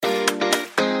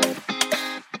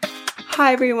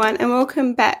Hi everyone, and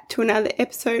welcome back to another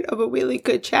episode of A Really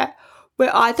Good Chat, where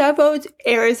I divulge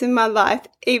areas in my life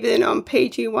even on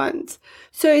PG ones.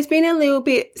 So it's been a little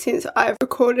bit since I've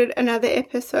recorded another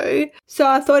episode, so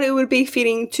I thought it would be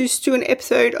fitting to just do an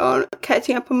episode on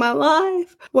catching up on my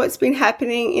life, what's been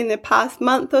happening in the past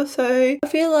month or so. I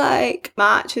feel like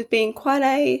March has been quite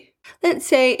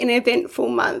an eventful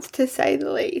month to say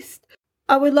the least.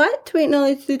 I would like to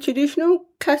acknowledge the traditional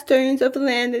custodians of the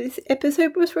land that this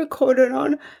episode was recorded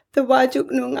on, the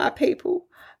Whadjuk Noongar people.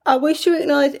 I wish to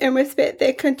acknowledge and respect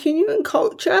their continuing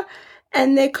culture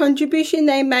and their contribution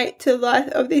they make to the life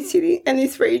of this city and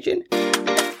this region.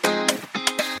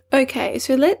 Okay,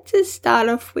 so let's just start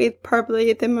off with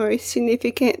probably the most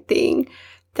significant thing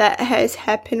that has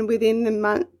happened within the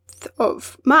month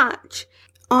of March.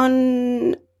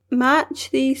 On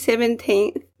March the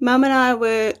 17th, Mum and I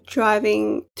were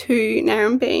driving to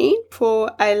Narrabeen for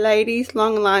a ladies'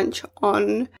 long lunch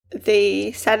on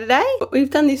the Saturday. We've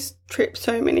done this trip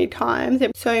so many times.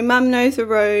 So Mum knows the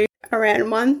road. Around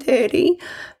 1:30,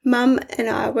 Mum and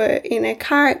I were in a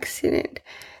car accident,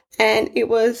 and it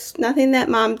was nothing that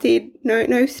Mum did.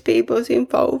 No speed was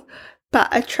involved, but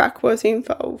a truck was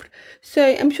involved.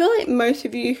 So I'm sure that most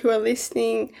of you who are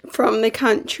listening from the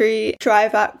country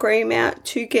drive up Greenmount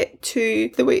to get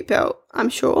to the Wheatbelt, I'm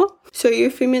sure. So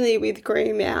you're familiar with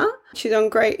Greenmount, which is on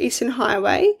Great Eastern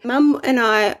Highway. Mum and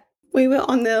I, we were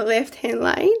on the left-hand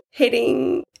lane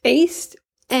heading east,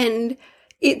 and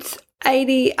it's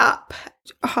 80 up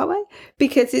highway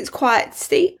because it's quite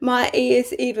steep. My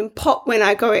ears even pop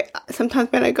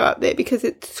sometimes when I go up there because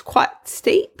it's quite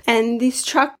steep. And this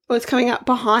truck was coming up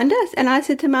behind us, and I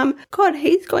said to Mum, God,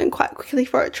 he's going quite quickly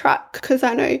for a truck, because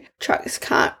I know trucks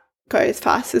can't go as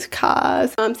fast as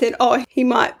cars. Mum said, oh, he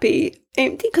might be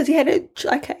empty because he had a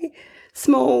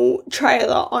small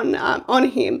trailer on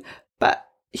him, but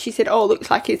she said, oh, looks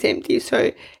like it's empty,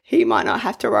 so he might not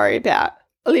have to worry about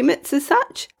limits as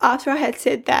such. After I had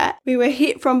said that, we were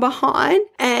hit from behind,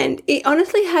 and it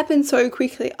honestly happened so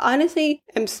quickly. I honestly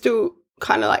am still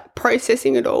kind of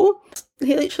processing it all.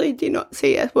 He literally did not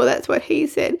see us. Well, that's what he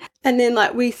said. And then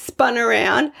we spun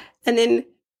around, and then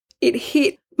it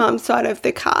hit Mum's side of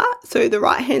the car, so the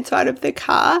right hand side of the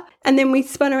car, and then we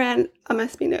spun around, I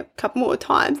must have been a couple more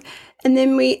times, and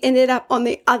then we ended up on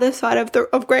the other side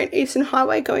of Great Eastern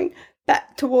Highway going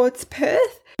back towards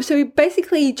Perth. So we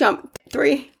basically jumped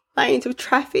 3 lanes of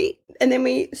traffic, and then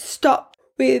we stopped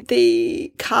with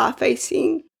the car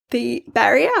facing the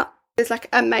barrier. There's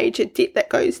a major dip that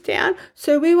goes down.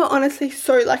 So we were honestly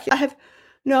so lucky. I have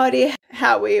no idea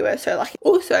how we were so lucky.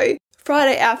 Also,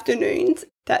 Friday afternoons,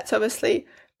 that's obviously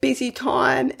busy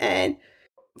time, and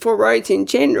for roads in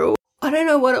general, I don't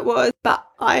know what it was, but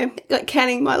I'm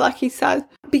counting my lucky stars,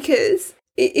 because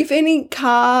if any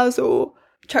cars or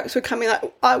trucks were coming,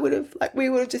 we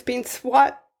would have just been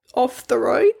swiped off the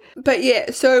road. But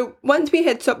yeah, so once we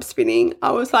had stopped spinning,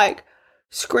 I was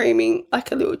screaming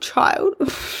like a little child.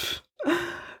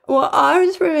 Well, I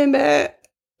just remember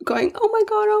going, oh my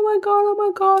God, oh my God, oh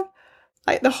my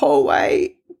God, the whole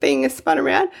way being spun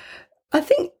around.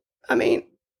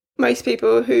 Most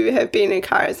people who have been in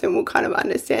car accident will kind of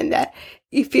understand that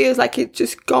it feels like it's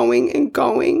just going and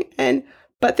going,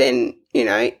 but then,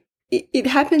 it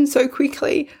happens so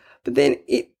quickly, but then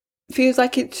it feels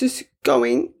like it's just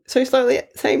going so slowly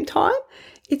at the same time.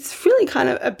 It's really kind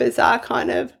of a bizarre kind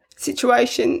of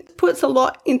situation. It puts a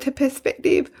lot into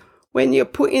perspective when you're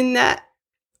put in that,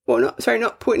 when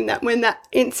that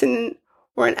incident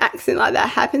or an accident like that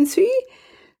happens to you.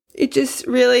 It just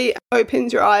really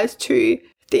opens your eyes to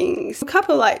things. A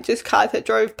couple just cars that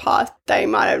drove past, they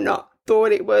might have not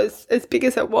thought it was as big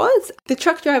as it was. The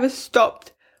truck driver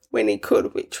stopped when he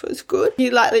could, which was good. He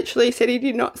literally said he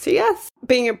did not see us.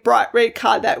 Being a bright red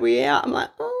car that we are, I'm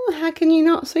how can you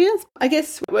not see us? I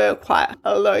guess we're quite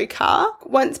a low car.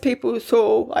 Once people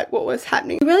saw what was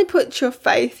happening, it really puts your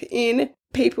faith in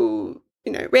people,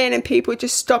 random people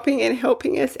just stopping and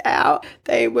helping us out.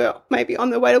 They were maybe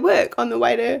on the way to work, on the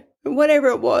way to whatever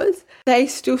it was. They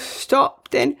still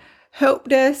stopped and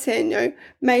helped us, and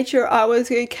made sure I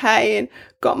was okay and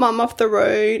got Mum off the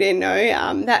road, and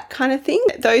that kind of thing.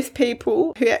 Those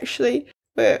people who actually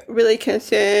were really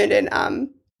concerned and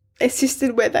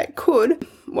assisted where they could,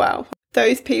 well,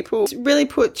 those people really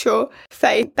put your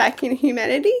faith back in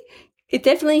humanity. It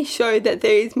definitely showed that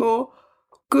there is more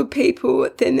good people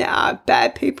than there are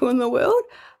bad people in the world.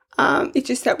 It's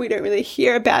just that we don't really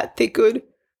hear about the good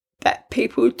that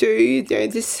people do,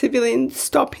 the civilians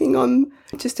stopping on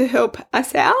just to help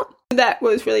us out. That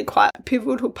was really quite a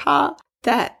pivotal part,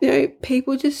 that,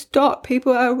 people just stop.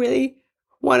 People are really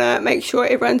want to make sure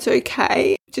everyone's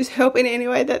okay, just help in any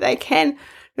way that they can,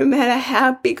 no matter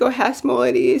how big or how small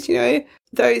it is,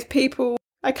 those people,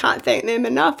 I can't thank them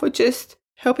enough for just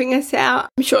helping us out.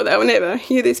 I'm sure they'll never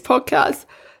hear this podcast,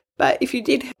 but if you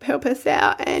did help us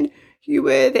out and you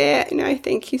were there,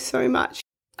 thank you so much.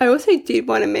 I also did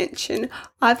want to mention,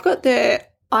 I've got the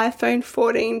iPhone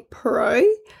 14 Pro.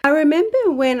 I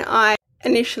remember when I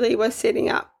initially was setting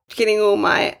up, getting all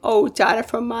my old data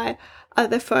from my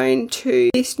other phone to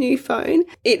this new phone,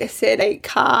 it said a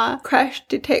car crash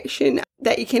detection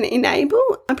that you can enable.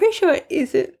 I'm pretty sure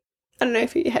I don't know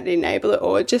if you had to enable it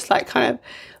or just like kind of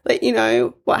let you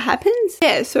know what happens.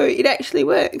 Yeah, so it actually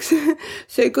works.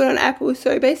 So good on Apple.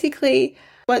 So basically,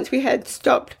 once we had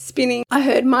stopped spinning, I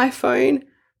heard my phone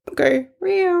go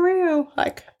real,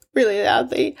 like really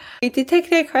loudly. We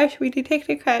detected a crash.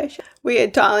 We are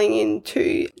dialing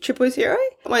into 000.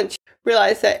 Once you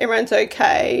realise that everyone's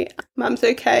okay, Mum's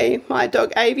okay, my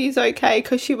dog Avi's okay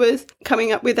because she was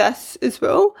coming up with us as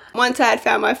well. Once I had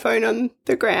found my phone on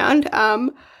the ground,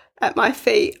 at my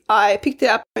feet, I picked it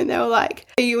up and they were like,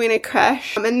 are you in a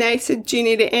crash? And they said, do you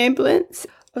need an ambulance?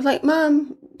 I was like,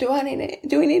 Mum, do we need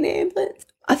an ambulance?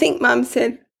 I think Mum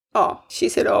said, she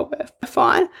said, we're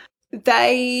fine.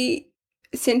 They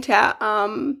sent out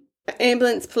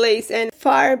ambulance, police and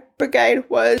fire brigade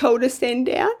was told to stand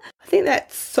down. I think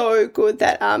that's so good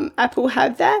that Apple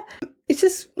have that. It's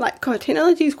just like, God,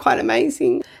 technology is quite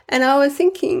amazing. And I was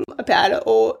thinking about it,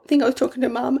 or I think I was talking to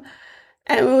Mum,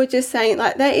 and we were just saying,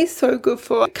 like, that is so good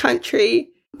for country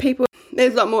people.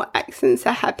 There's a lot more accidents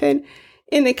that happen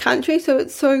in the country, so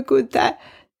it's so good that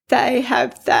they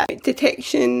have that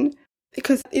detection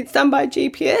because it's done by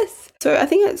GPS. So I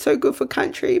think it's so good for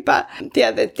country, but the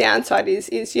other downside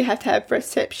is you have to have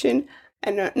reception,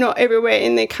 and not everywhere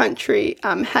in the country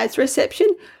has reception.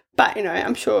 But,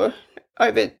 I'm sure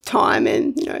over time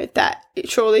and, that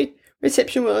surely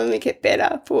reception will only get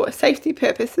better for safety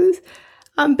purposes.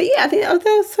 But yeah, I think I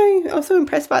was so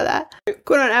impressed by that.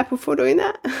 Good on Apple for doing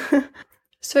that.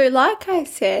 So like I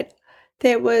said,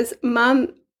 there was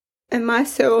Mum and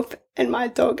myself and my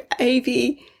dog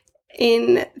Avi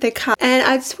in the car. And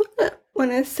I just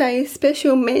want to say a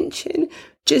special mention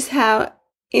just how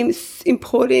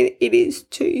important it is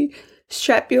to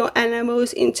strap your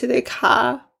animals into the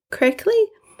car correctly.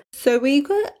 So we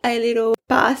got a little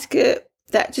basket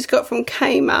that just got from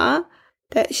Kmart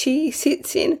that she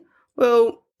sits in.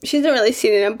 Well, she doesn't really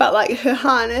sit in it, but like her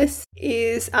harness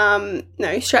is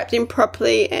strapped in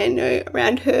properly and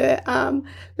around her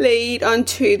lead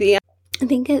onto the, I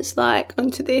think it's like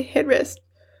onto the headrest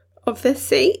of the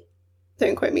seat.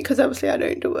 Don't quote me because obviously I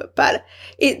don't do it, but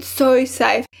it's so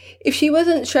safe. If she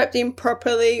wasn't strapped in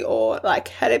properly or like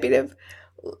had a bit of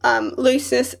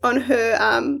looseness on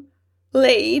her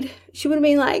lead, she would have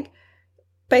been like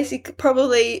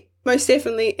probably most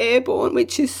definitely airborne,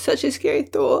 which is such a scary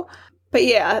thought. But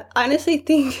yeah, I honestly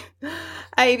think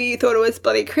Avi thought it was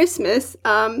bloody Christmas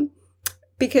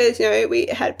because, we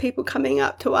had people coming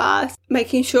up to us,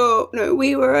 making sure,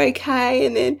 we were okay,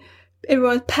 and then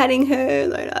everyone's patting her,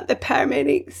 like the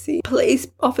paramedics, the police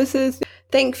officers.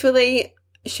 Thankfully,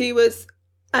 she was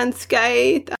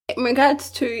unscathed. In regards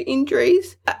to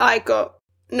injuries, I got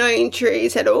no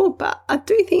injuries at all, but I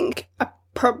do think I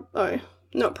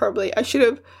should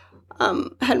have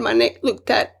had my neck looked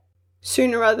at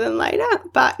sooner rather than later.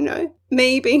 But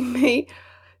me being me,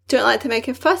 don't like to make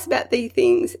a fuss about these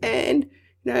things and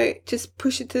just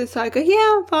push it to the side, go,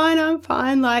 yeah, I'm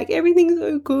fine, like everything's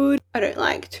so good. I don't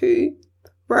like to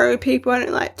worry people. I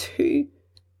don't like to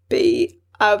be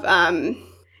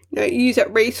use up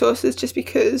resources just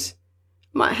because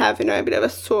I might have a bit of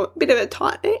a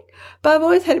tight neck. But I've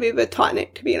always had a bit of a tight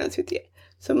neck, to be honest with you.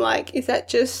 So I'm like, is that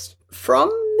just from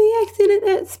the accident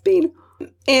that's been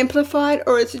amplified,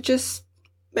 or is it just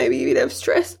maybe a bit of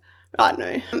stress? I don't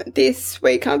know. This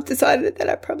week I've decided that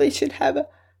I probably should have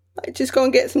just go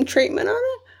and get some treatment on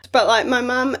it. But my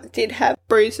mum did have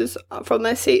bruises from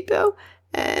the seatbelt,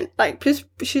 and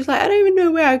she's like, I don't even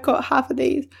know where I got half of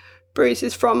these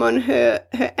bruises from on her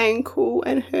ankle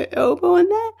and her elbow and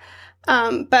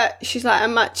that. But she's like, I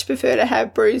much prefer to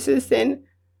have bruises than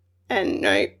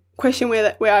question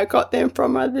where I got them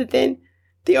from rather than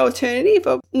the alternative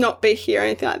of not be here or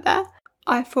anything like that.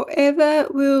 I forever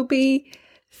will be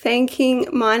thanking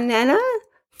my nana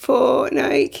for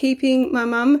keeping my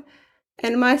mum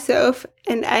and myself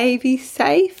and Avi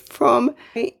safe from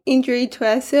injury to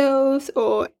ourselves,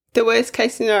 or the worst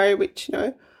case scenario, which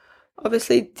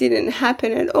obviously didn't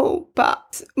happen at all.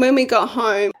 But when we got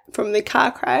home from the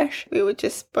car crash, we were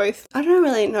just both, I don't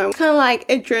really know, it's kind of like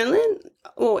adrenaline.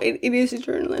 Well, it is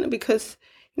adrenaline because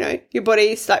your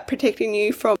body's like protecting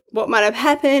you from what might have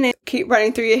happened and keep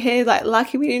running through your head, like,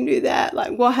 lucky we didn't do that.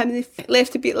 Like, what happened if it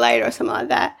left a bit later or something like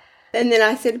that? And then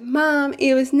I said, Mum,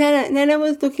 it was Nana. Nana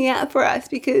was looking out for us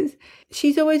because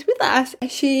she's always with us.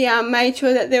 She made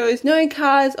sure that there was no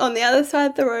cars on the other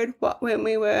side of the road when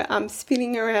we were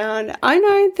spinning around. I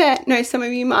know that, some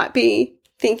of you might be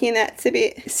thinking that's a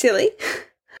bit silly.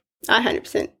 I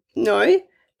 100% know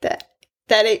that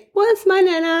it was my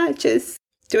Nana just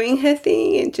doing her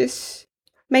thing and just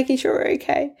making sure we're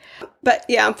okay. But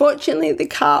yeah, unfortunately the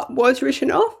car was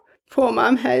written off. Poor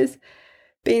Mum has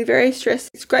been very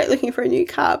stressed. It's great looking for a new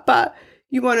car, but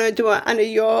you want to do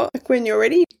it when you're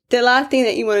ready. The last thing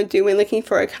that you want to do when looking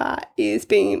for a car is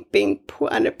being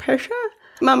put under pressure.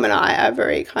 Mum and I are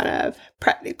very kind of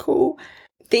practical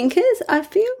thinkers, I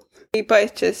feel. We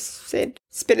both just said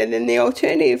it's better than the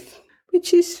alternative,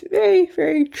 which is very,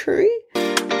 very true.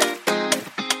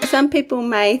 Some people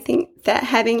may think that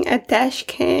having a dash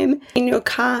cam in your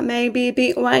car may be a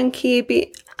bit wonky, a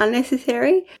bit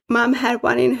unnecessary. Mum had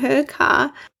one in her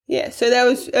car. Yeah, so that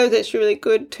was actually really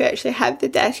good to actually have the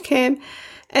dash cam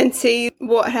and see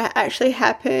what had actually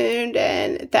happened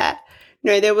and that,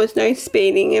 there was no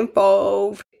speeding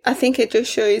involved. I think it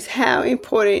just shows how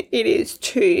important it is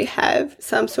to have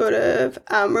some sort of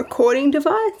recording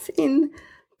device in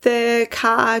the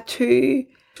car to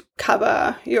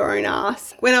cover your own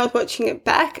ass. When I was watching it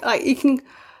back, you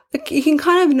can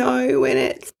kind of know when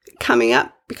it's coming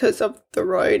up because of the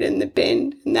road and the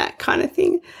bend and that kind of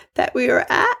thing that we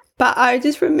were at. But I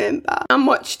just remember I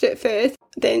watched it first,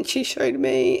 then she showed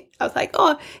me. I was like,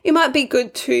 oh, it might be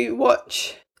good to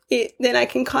watch it. Then I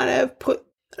can kind of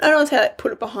I don't want to say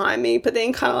put it behind me, but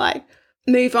then kind of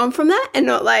move on from that and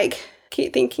not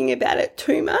keep thinking about it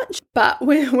too much. But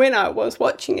when I was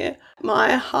watching it,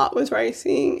 my heart was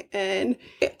racing and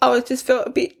I just felt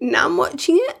a bit numb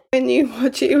watching it. When you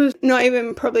watch it, it was not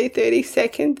even probably 30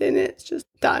 seconds and it's just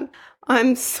done.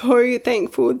 I'm so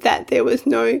thankful that there was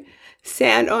no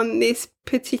sound on this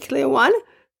particular one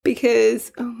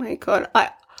because, oh my God,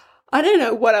 I don't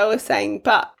know what I was saying,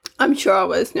 but I'm sure I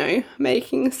was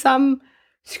making some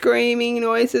screaming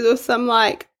noises or some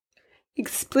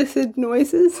explicit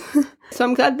noises. So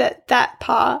I'm glad that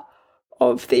part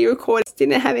of the recording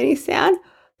didn't have any sound.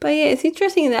 But yeah, it's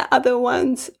interesting that other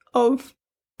ones of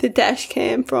the dash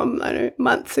cam from,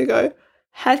 months ago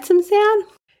had some sound.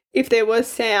 If there was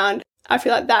sound, I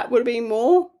feel like that would be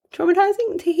more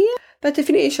traumatizing to hear. But to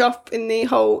finish off in the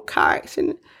whole car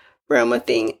accident realm of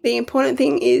thing, the important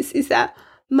thing is that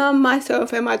Mum,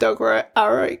 myself and my dog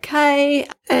are okay.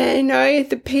 And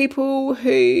the people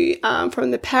who,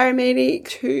 from the paramedics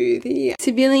to the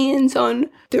civilians on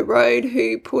the road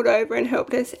who pulled over and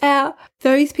helped us out,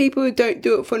 those people don't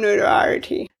do it for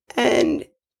notoriety. And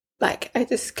I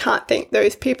just can't thank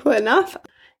those people enough.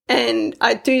 And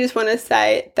I do just want to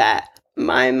say that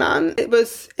my mum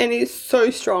is so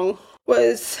strong,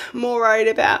 was more worried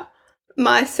about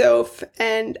myself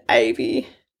and Avi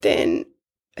than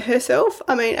herself.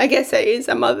 I mean, I guess that is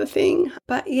a mother thing,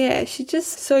 but yeah, she's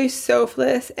just so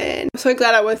selfless and I'm so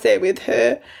glad I was there with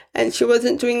her and she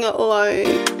wasn't doing it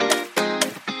alone.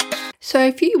 So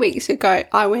a few weeks ago,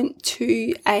 I went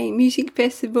to a music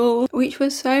festival, which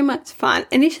was so much fun.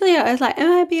 Initially, I was like,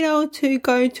 am I a bit old to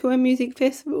go to a music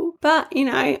festival? But,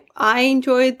 I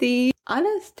enjoyed the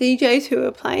artists, DJs who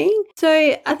were playing.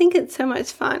 So I think it's so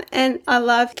much fun. And I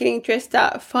love getting dressed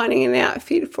up, finding an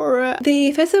outfit for it.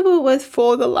 The festival was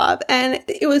For the Love. And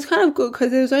it was kind of good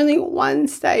because there was only one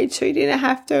stage. So you didn't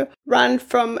have to run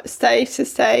from stage to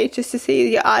stage just to see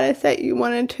the artist that you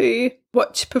wanted to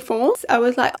watch perform. I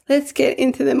was like, let's get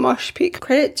into the mosh pit.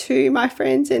 Credit to my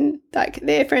friends and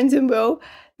their friends and Will.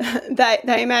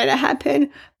 They made it happen.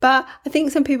 But I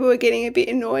think some people were getting a bit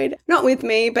annoyed, not with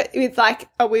me, but with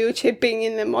a wheelchair being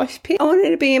in the mosh pit. I wanted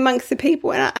to be amongst the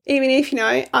people and even if,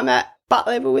 I'm at butt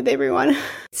level with everyone,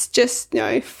 it's just,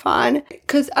 fun.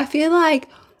 Because I feel like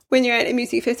when you're at a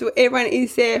music festival, everyone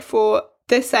is there for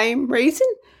the same reason,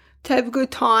 to have a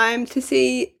good time, to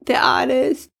see the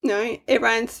artist.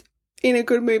 Everyone's in a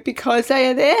good mood because they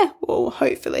are there. Well,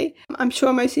 hopefully. I'm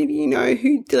sure most of you know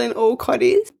who Dylan Alcott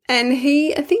is. And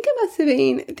I think it must have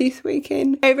been this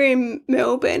weekend over in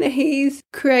Melbourne, he's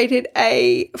created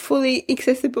a fully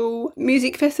accessible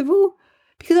music festival.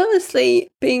 Because obviously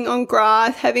being on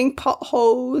grass, having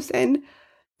potholes and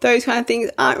those kind of things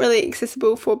aren't really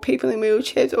accessible for people in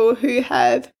wheelchairs or who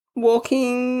have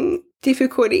walking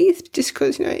difficulties just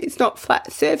because, it's not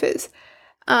flat surface.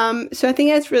 So I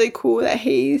think that's really cool that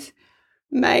he's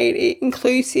made it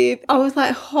inclusive. I was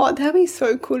like, that'd be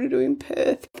so cool to do in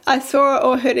Perth. I saw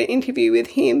or heard an interview with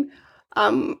him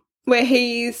where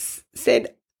he's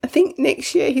said, I think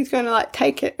next year he's going to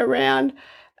take it around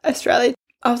Australia.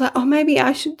 I was like, oh, maybe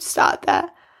I should start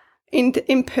that in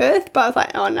Perth. But I was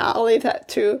like, oh, no, I'll leave that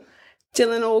to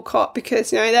Dylan Alcott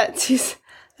because, that's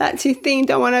his thing.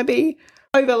 Don't want to be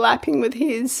overlapping with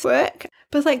his work.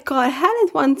 But it's like, God, how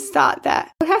does one start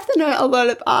that? I would have to know a lot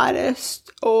of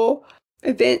artists or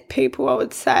event people, I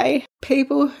would say.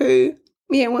 People who,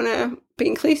 want to be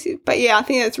inclusive. But yeah, I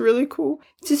think that's really cool.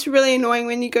 It's just really annoying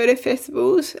when you go to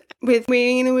festivals with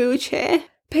me in a wheelchair.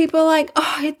 People are like,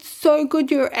 oh, it's so good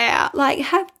you're out. Like,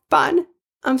 have fun.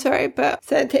 I'm sorry, but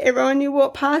said to everyone you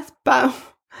walk past. But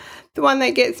the one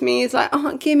that gets me is like,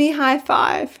 oh, give me a high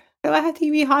five. Do I have to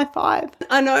give you a high five?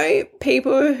 I know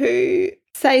people who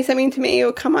say something to me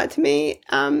or come up to me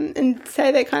and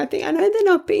say that kind of thing. I know they're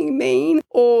not being mean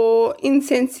or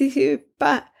insensitive,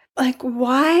 but like,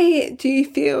 why do you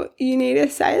feel you need to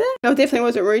say that? I definitely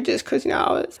wasn't rude just because,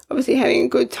 I was obviously having a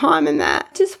good time and that.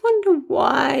 I just wonder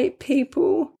why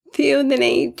people feel the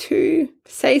need to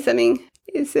say something.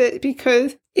 Is it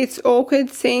because it's awkward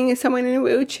seeing someone in a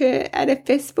wheelchair at a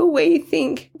festival where you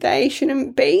think they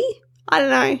shouldn't be? I don't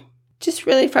know. Just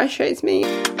really frustrates me.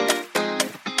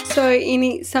 So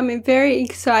in some very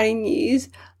exciting news,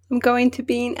 I'm going to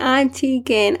be an auntie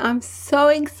again. I'm so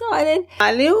excited.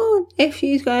 My little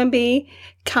nephew's going to be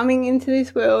coming into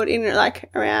this world in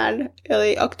around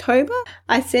early October.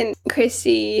 I sent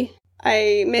Christy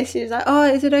a message like, oh,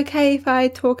 is it okay if I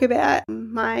talk about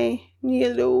my new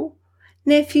little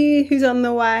nephew who's on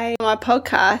the way on my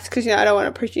podcast? Because, I don't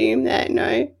want to presume that,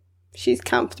 she's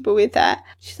comfortable with that.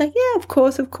 She's like, yeah, of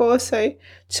course. So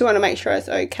just want to make sure it's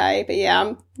okay. But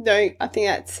yeah, I think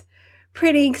that's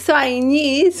pretty exciting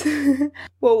news.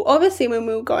 Well, obviously when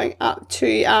we were going up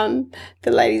to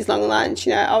the ladies' long lunch,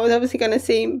 I was obviously going to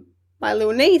see my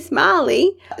little niece,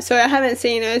 Marley. So I haven't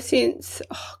seen her since,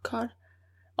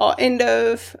 end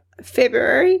of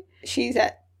February. She's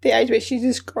at the age where she's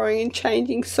just growing and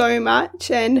changing so much.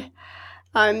 And,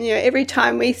 every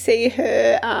time we see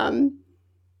her,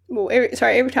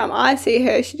 every time I see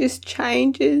her, she just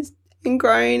changes and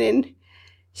grown, and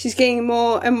she's getting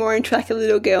more and more into a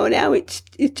little girl now, which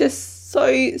is just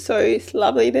so, so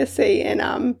lovely to see. And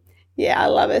I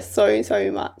love her so,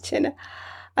 so much. And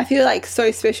I feel so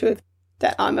special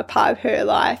that I'm a part of her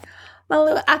life. My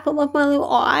little apple of my little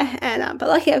eye. And but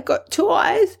lucky I've got 2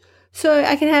 eyes, so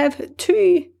I can have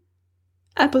 2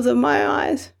 apples of my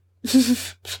eyes.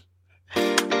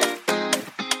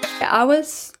 I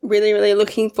was really, really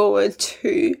looking forward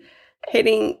to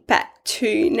heading back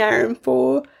to Narran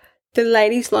for the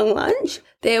ladies' long lunch.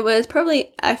 There was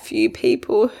probably a few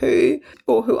people who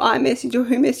I messaged or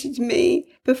who messaged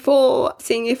me before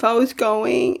seeing if I was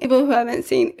going, people who I haven't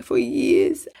seen for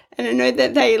years. And I know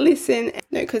that they listen,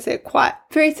 because they're quite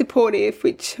very supportive,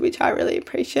 which I really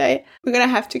appreciate. We're going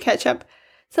to have to catch up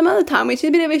some other time, which is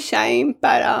a bit of a shame.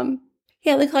 But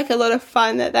it looked like a lot of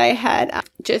fun that they had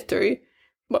just through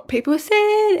what people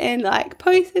said and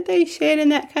posts that they shared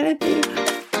and that kind of thing.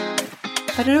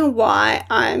 I don't know why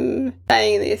I'm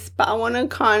saying this, but I want to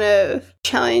kind of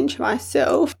challenge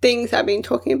myself. Things I've been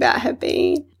talking about have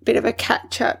been a bit of a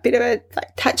catch-up, bit of a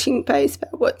touching base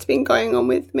about what's been going on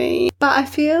with me. But I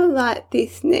feel like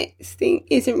this next thing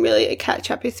isn't really a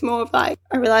catch-up. It's more of a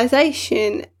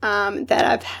realisation that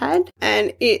I've had,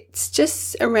 and it's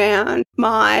just around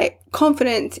my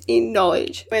confidence in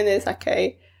knowledge. When there's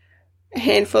a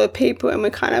handful of people and we're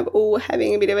kind of all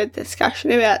having a bit of a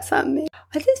discussion about something,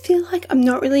 I just feel like I'm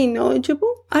not really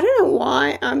knowledgeable. I don't know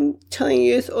why I'm telling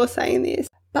you or saying this,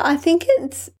 but I think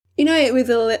it's, with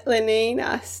the La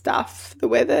Nina stuff, the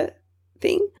weather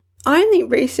thing, I only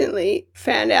recently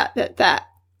found out that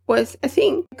was a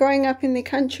thing. Growing up in the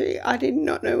country, I did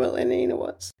not know what La Nina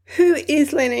was. Who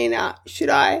is La Nina? Should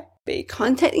I be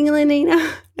contacting La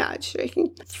Nina? No, just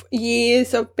joking.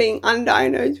 Years of being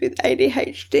undiagnosed with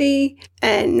ADHD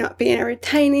and not being able to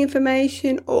retain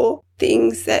information or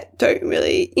things that don't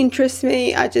really interest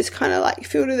me. I just kind of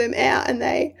filter them out and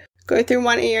they go through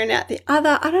one ear and out the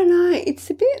other. I don't know. It's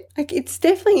a bit it's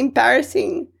definitely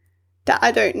embarrassing that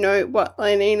I don't know what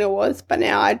La Nina was, but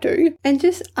now I do. And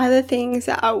just other things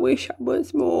that I wish I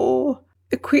was more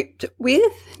equipped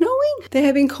with knowing. There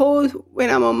have been calls when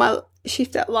I'm on my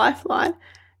shift at Lifeline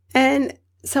and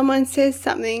someone says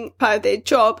something part of their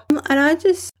job, and I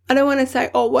don't want to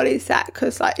say, oh, what is that?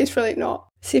 Because it's really not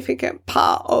a significant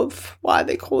part of why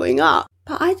they're calling up.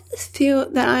 But I just feel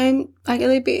that I'm a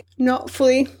little bit not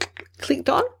fully clicked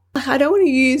on. I don't want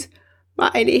to use my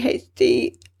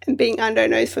ADHD and being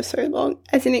undiagnosed for so long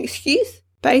as an excuse.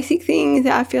 Basic things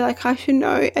that I feel like I should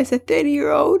know as a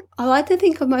 30-year-old. I like to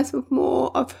think of myself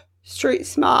more of street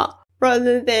smart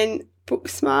rather than book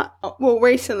smart. Well,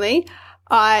 recently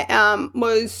I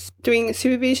was doing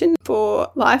supervision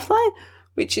for Lifeline,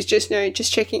 which is just,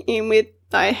 just checking in with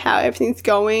how everything's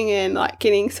going and like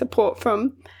getting support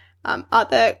from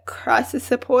other crisis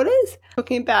supporters,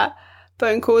 talking about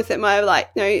phone calls that might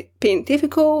have been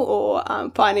difficult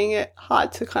or finding it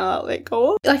hard to kind of let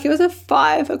go of. Like it was a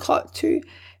 5 o'clock to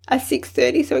a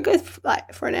 6:30, so it goes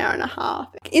for an hour and a half.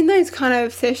 In those kind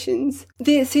of sessions,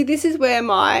 this is where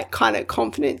my kind of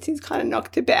confidence is kind of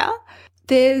knocked about.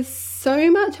 There's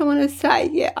so much I want to say,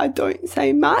 yet I don't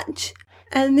say much,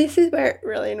 and this is where it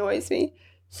really annoys me.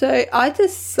 So I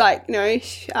just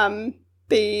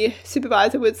the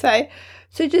supervisor would say,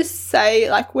 so just say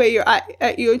where you're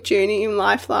at your journey in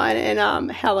Lifeline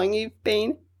and how long you've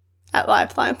been at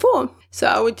Lifeline for. So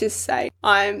I would just say,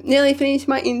 I'm nearly finished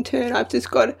my intern. I've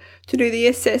just got to do the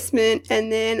assessment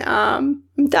and then I'm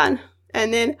done.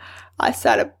 And then I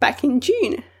started back in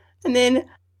June. And then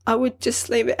I would just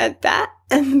leave it at that.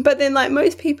 But then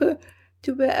most people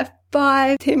do a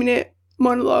 5-10 minute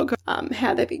monologue,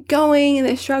 how they've been going and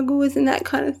their struggles and that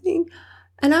kind of thing.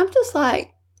 And I'm just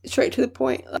straight to the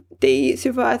point. The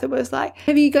supervisor was like,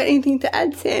 have you got anything to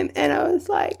add, Sam? And I was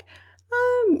like,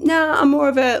 no, I'm more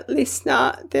of a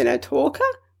listener than a talker.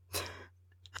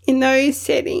 In those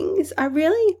settings, I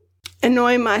really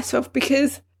annoy myself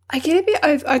because I get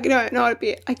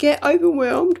I get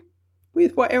overwhelmed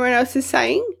with what everyone else is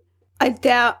saying. I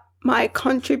doubt my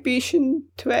contribution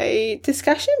to a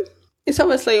discussion. It's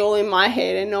obviously all in my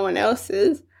head and no one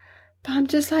else's, but I'm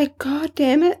just like, God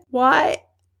damn it, why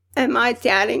am I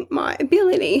doubting my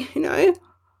ability,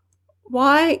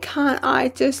 Why can't I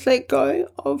just let go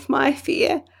of my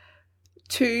fear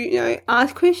to,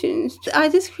 ask questions? I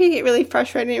just get really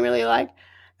frustrated and really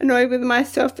annoyed with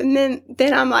myself. And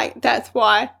then I'm like, that's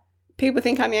why people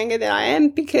think I'm younger than I am,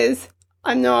 because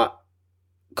I'm not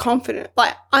confident.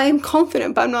 I am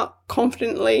confident, but I'm not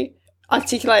confidently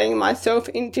articulating myself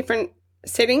in different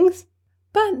settings.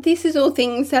 But this is all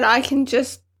things that I can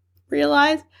just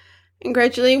realize and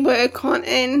gradually work on,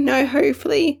 and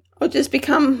hopefully I'll just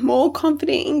become more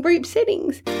confident in group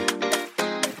settings.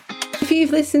 If you've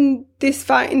listened this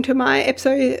far into my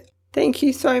episode, thank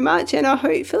you so much, and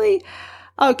hopefully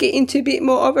I'll get into a bit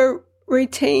more of a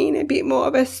routine, a bit more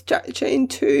of a structure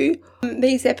into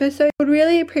these episodes. I would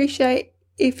really appreciate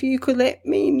if you could let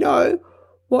me know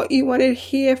what you want to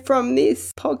hear from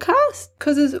this podcast,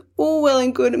 because it's all well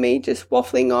and good of me just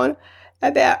waffling on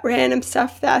about random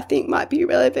stuff that I think might be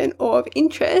relevant or of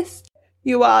interest.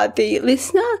 You are the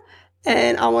listener,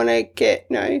 and I want to get,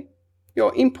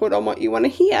 your input on what you want to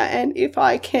hear. And if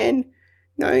I can,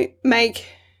 make,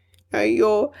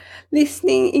 your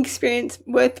listening experience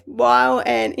worthwhile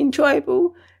and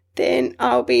enjoyable, then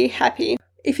I'll be happy.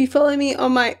 If you follow me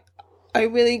on a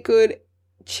really good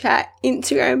chat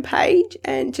Instagram page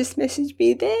and just message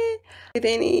me there with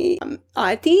any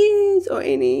ideas or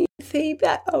any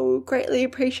feedback, I will greatly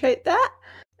appreciate that.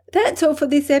 That's all for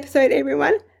this episode,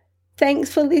 everyone.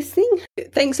 Thanks for listening.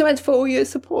 Thanks so much for all your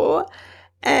support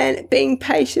and being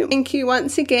patient. Thank you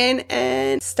once again,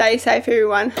 and stay safe,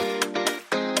 everyone.